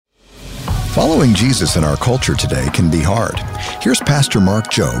Following Jesus in our culture today can be hard. Here's Pastor Mark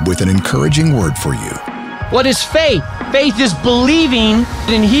Jobe with an encouraging word for you. What is faith? Faith is believing.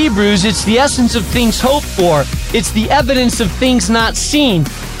 In Hebrews, it's the essence of things hoped for. It's the evidence of things not seen.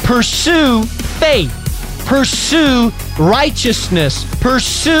 Pursue faith. Pursue righteousness.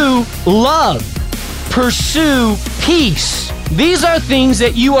 Pursue love. Pursue peace. These are things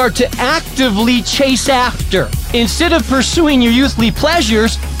that you are to actively chase after. Instead of pursuing your youthly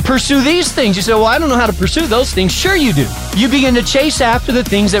pleasures, pursue these things. You say, well, I don't know how to pursue those things. Sure you do. You begin to chase after the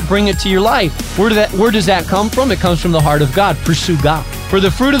things that bring it to your life. Where does that come from? It comes from the heart of God. Pursue God. For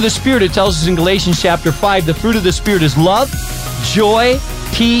the fruit of the Spirit, it tells us in Galatians chapter 5, the fruit of the Spirit is love, joy,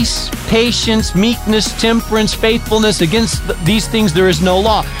 peace, patience, meekness, temperance, faithfulness. Against these things there is no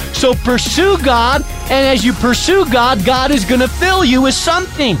law. So pursue God, and as you pursue God, God is going to fill you with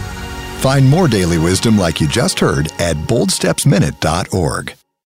something. Find more daily wisdom like you just heard at boldstepsminute.org.